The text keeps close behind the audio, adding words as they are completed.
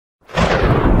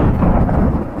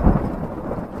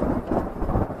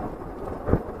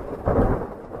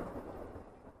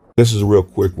This is a real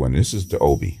quick one. This is to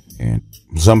Obi. And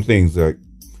some things that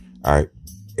I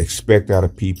expect out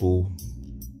of people,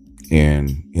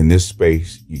 and in this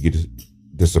space, you get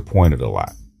disappointed a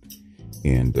lot.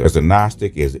 And as a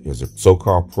Gnostic, as a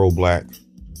so-called pro-Black,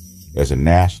 as a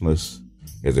nationalist,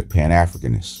 as a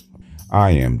Pan-Africanist, I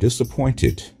am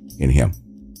disappointed in him.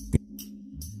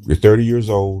 You're 30 years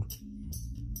old.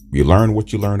 You learn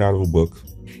what you learned out of a book.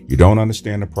 You don't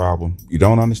understand the problem. You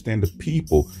don't understand the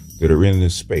people that are in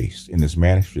this space, in this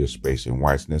manosphere space, and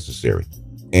why it's necessary.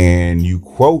 And you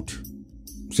quote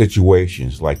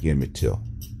situations like Emmett Till,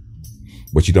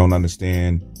 but you don't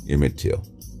understand Emmett Till.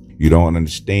 You don't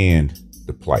understand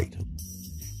the plight.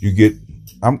 You get,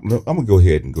 I'm gonna go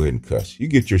ahead and cuss. You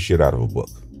get your shit out of a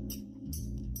book.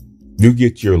 You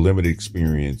get your limited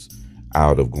experience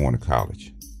out of going to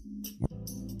college.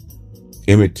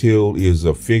 Emmett Till is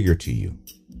a figure to you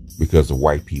because of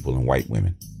white people and white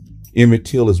women. Emmett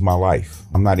Till is my life.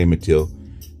 I'm not Emmett Till.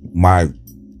 My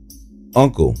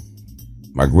uncle,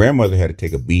 my grandmother had to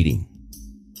take a beating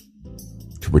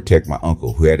to protect my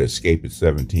uncle, who had to escape at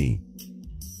 17.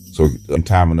 So in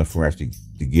time enough for us to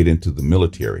get into the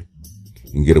military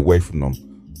and get away from them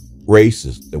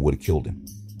racists that would have killed him.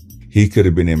 He could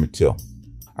have been Emmett Till.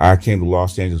 I came to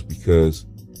Los Angeles because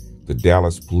the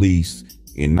Dallas police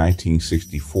in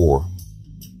 1964,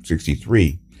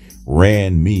 63,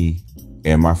 ran me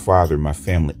and my father and my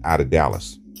family out of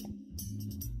Dallas.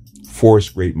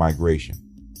 Forced great migration.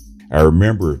 I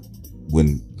remember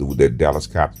when the Dallas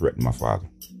cop threatened my father,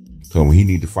 told him he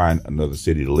needed to find another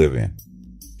city to live in.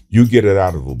 You get it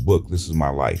out of a book. This is my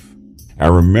life. I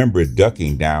remember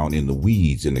ducking down in the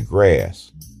weeds in the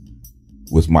grass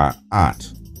with my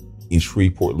aunt in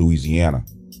Shreveport, Louisiana,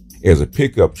 as a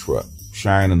pickup truck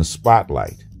shining the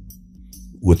spotlight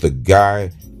with a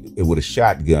guy with a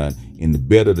shotgun in the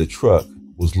bed of the truck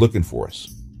was looking for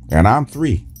us. And I'm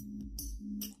 3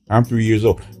 years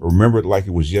old. I remember it like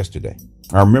it was yesterday.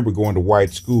 I remember going to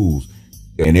white schools,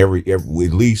 and every at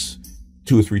least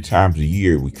 2 or 3 times a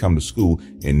year we come to school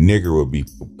and nigger would be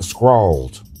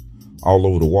scrawled all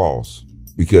over the walls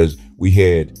because we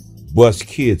had bus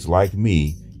kids like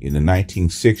me in the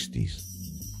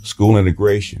 1960s, school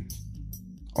integration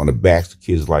on the backs of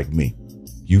kids like me.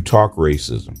 You talk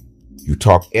racism. You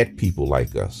talk at people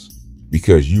like us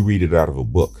because you read it out of a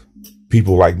book.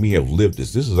 People like me have lived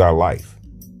this. This is our life.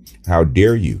 How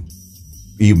dare you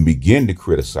even begin to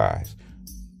criticize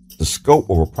the scope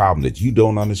of a problem that you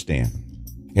don't understand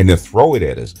and then throw it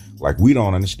at us like we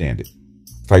don't understand it.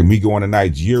 It's like me going to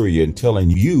Nigeria and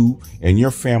telling you and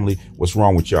your family what's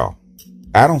wrong with y'all.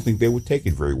 I don't think they would take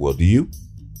it very well. Do you?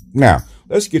 Now,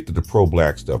 let's get to the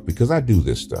pro-Black stuff because I do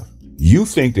this stuff. You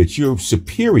think that you're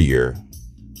superior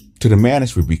to the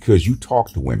manosphere because you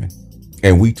talk to women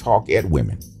and we talk at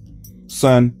women.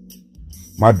 Son,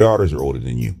 my daughters are older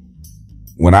than you.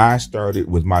 When I started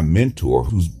with my mentor,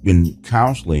 who's been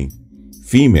counseling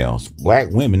females, Black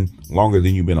women, longer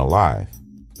than you've been alive,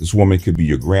 this woman could be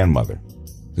your grandmother.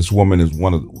 This woman is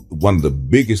one of the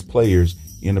biggest players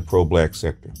in the pro-Black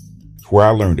sector. It's where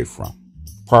I learned it from.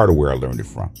 Part of where I learned it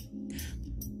from.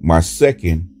 My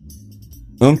second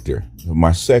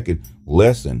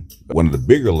lesson, one of the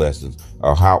bigger lessons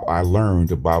of how I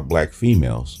learned about Black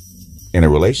females and the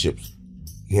relationships.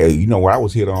 Yeah, you know, I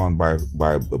was hit on by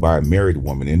a married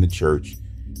woman in the church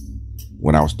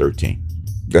when I was 13.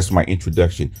 That's my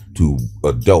introduction to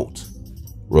adult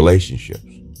relationships.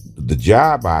 The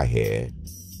job I had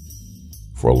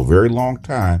for a very long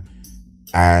time,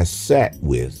 I sat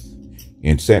with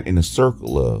and sat in a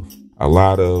circle of a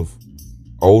lot of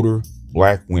older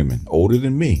Black women, older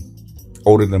than me,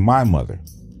 older than my mother,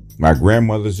 my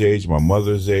grandmother's age, my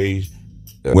mother's age,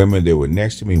 women that were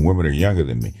next to me, and women that are younger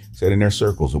than me, sat in their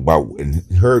circles about and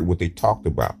heard what they talked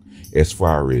about as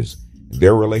far as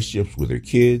their relationships with their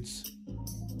kids,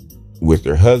 with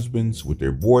their husbands, with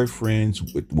their boyfriends,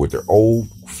 with their old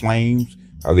flames,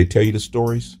 how they tell you the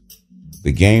stories,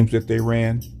 the games that they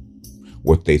ran,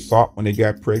 what they thought when they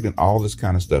got pregnant, all this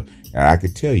kind of stuff. And I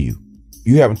could tell you,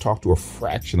 you haven't talked to a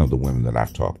fraction of the women that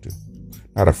I've talked to.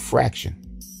 Not a fraction.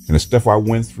 And the stuff I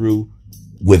went through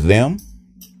with them,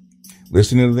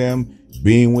 listening to them,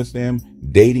 being with them,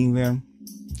 dating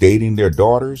their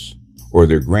daughters or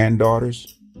their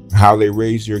granddaughters, how they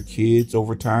raise their kids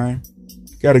over time.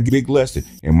 Got a big lesson.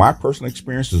 And my personal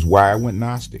experience is why I went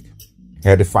Gnostic.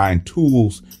 Had to find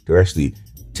tools to actually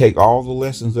take all the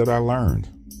lessons that I learned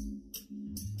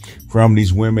from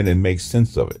these women and make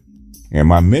sense of it. And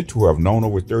my mentor I've known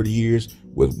over 30 years,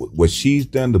 with what she's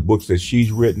done, the books that she's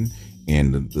written,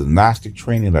 and the Gnostic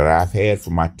training that I've had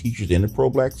from my teachers in the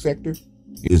pro-Black sector,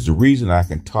 is the reason I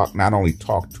can not only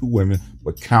talk to women,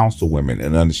 but counsel women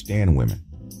and understand women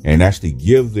and actually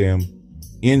give them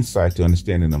insight to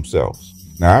understanding themselves.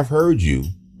 Now, I've heard you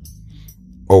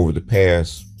over the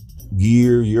past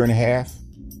year and a half,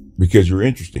 because you're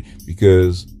interesting,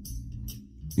 because,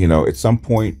 you know, at some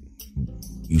point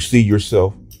you see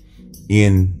yourself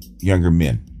in younger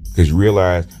men, because you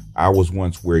realize I was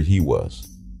once where he was.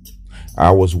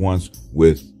 I was once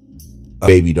with a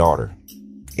baby daughter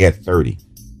at 30,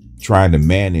 trying to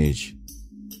manage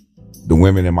the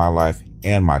women in my life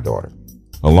and my daughter,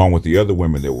 along with the other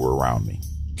women that were around me,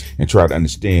 and try to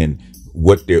understand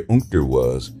what their unkter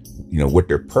was, you know, what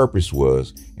their purpose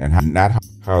was, and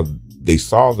how they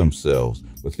saw themselves,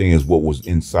 but the thing is what was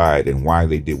inside and why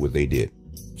they did what they did.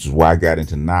 Which is why I got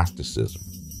into Gnosticism,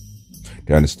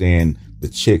 to understand the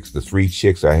 3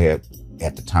 chicks I had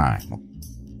at the time,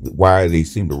 why they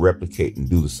seem to replicate and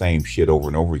do the same shit over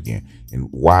and over again, and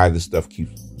why the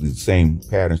same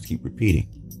patterns keep repeating.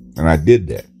 And I did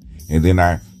that. And then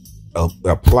I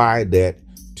applied that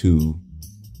to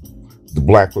the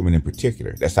black women in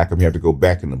particular. That's how come you have to go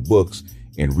back in the books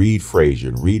and read Fraser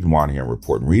and read Moynihan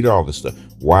Report and read all this stuff.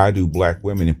 Why do black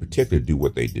women in particular do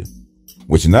what they do?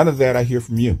 Which none of that I hear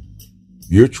from you.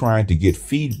 You're trying to get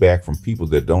feedback from people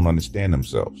that don't understand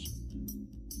themselves.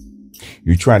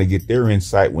 You're trying to get their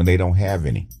insight when they don't have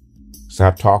any.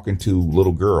 Stop talking to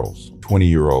little girls,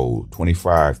 20-year-old,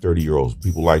 25, 30-year-olds,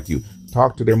 people like you.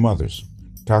 Talk to their mothers.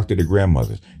 Talk to their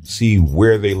grandmothers. See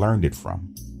where they learned it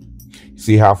from.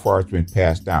 See how far it's been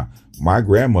passed down. My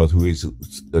grandmother, who is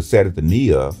sat at the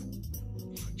knee of,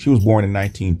 she was born in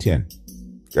 1910.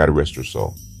 God rest her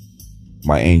soul.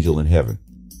 My angel in heaven.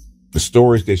 The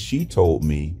stories that she told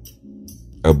me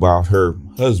about her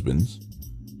husbands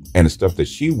and the stuff that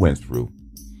she went through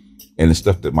and the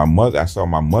stuff that I saw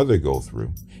my mother go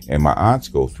through and my aunts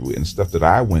go through and the stuff that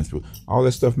I went through, all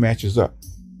that stuff matches up.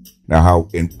 Now,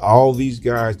 and all these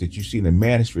guys that you see in the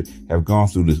manuscript have gone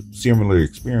through the similar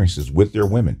experiences with their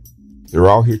women. They're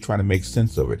all here trying to make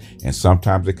sense of it. And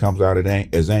sometimes it comes out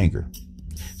as anger.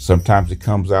 Sometimes it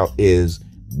comes out as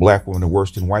black women are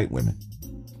worse than white women,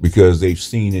 because they've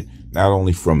seen it not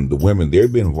only from the women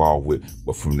they've been involved with,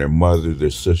 but from their mothers, their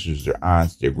sisters, their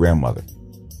aunts, their grandmother.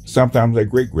 Sometimes their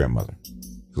great-grandmother.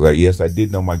 Because yes, I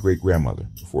did know my great-grandmother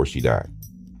before she died.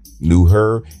 Knew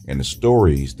her and the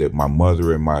stories that my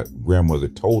mother and my grandmother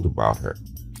told about her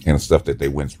and the stuff that they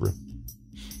went through.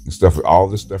 And stuff, all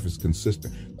this stuff is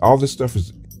consistent. All this stuff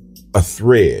is a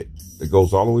thread that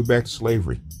goes all the way back to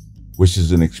slavery, which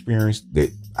is an experience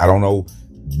that I don't know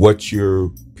what your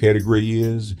pedigree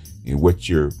is and what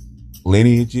your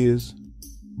lineage is,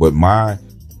 but my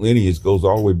lineage goes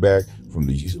all the way back from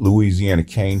the Louisiana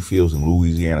cane fields and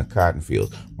Louisiana cotton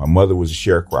fields. My mother was a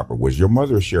sharecropper. Was your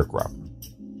mother a sharecropper?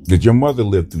 Did your mother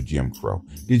live through Jim Crow?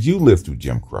 Did you live through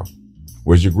Jim Crow?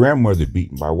 Was your grandmother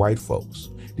beaten by white folks?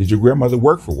 Did your grandmother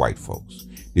work for white folks?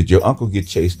 Did your uncle get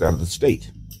chased out of the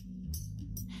state?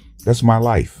 That's my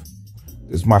life.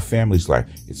 It's my family's life.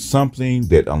 It's something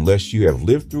that unless you have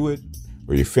lived through it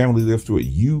or your family lived through it,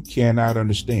 you cannot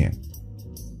understand.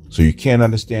 So you can't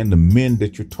understand the men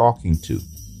that you're talking to.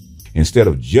 Instead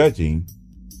of judging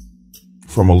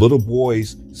from a little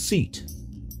boy's seat,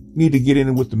 you need to get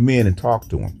in with the men and talk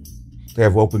to them. They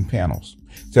have open panels.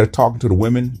 Instead of talking to the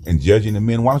women and judging the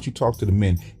men, why don't you talk to the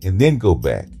men and then go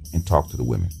back and talk to the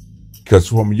women? Because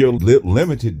from your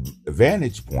limited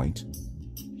vantage point,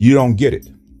 you don't get it.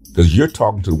 Because you're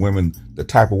talking to the women, the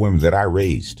type of women that I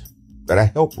raised, that I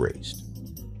helped raise.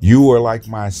 You are like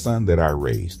my son that I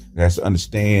raised. That has to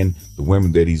understand the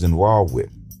women that he's involved with.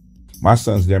 My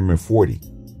son's never been 40.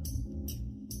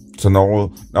 So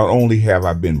not only have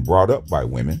I been brought up by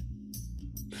women,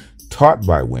 taught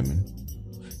by women,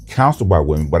 counseled by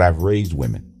women, but I've raised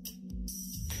women.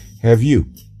 Have you?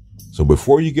 So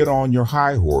before you get on your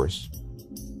high horse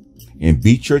and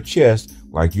beat your chest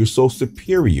like you're so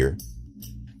superior,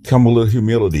 come a little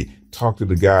humility. Talk to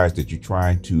the guys that you're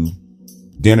trying to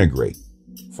denigrate.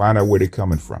 Find out where they're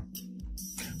coming from.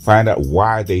 Find out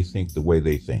why they think the way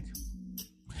they think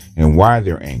and why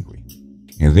they're angry.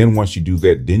 And then once you do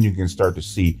that, then you can start to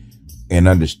see and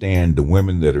understand the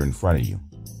women that are in front of you.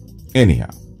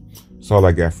 Anyhow, that's all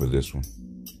I got for this one.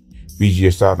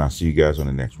 BGS out, and I'll see you guys on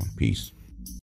the next one. Peace.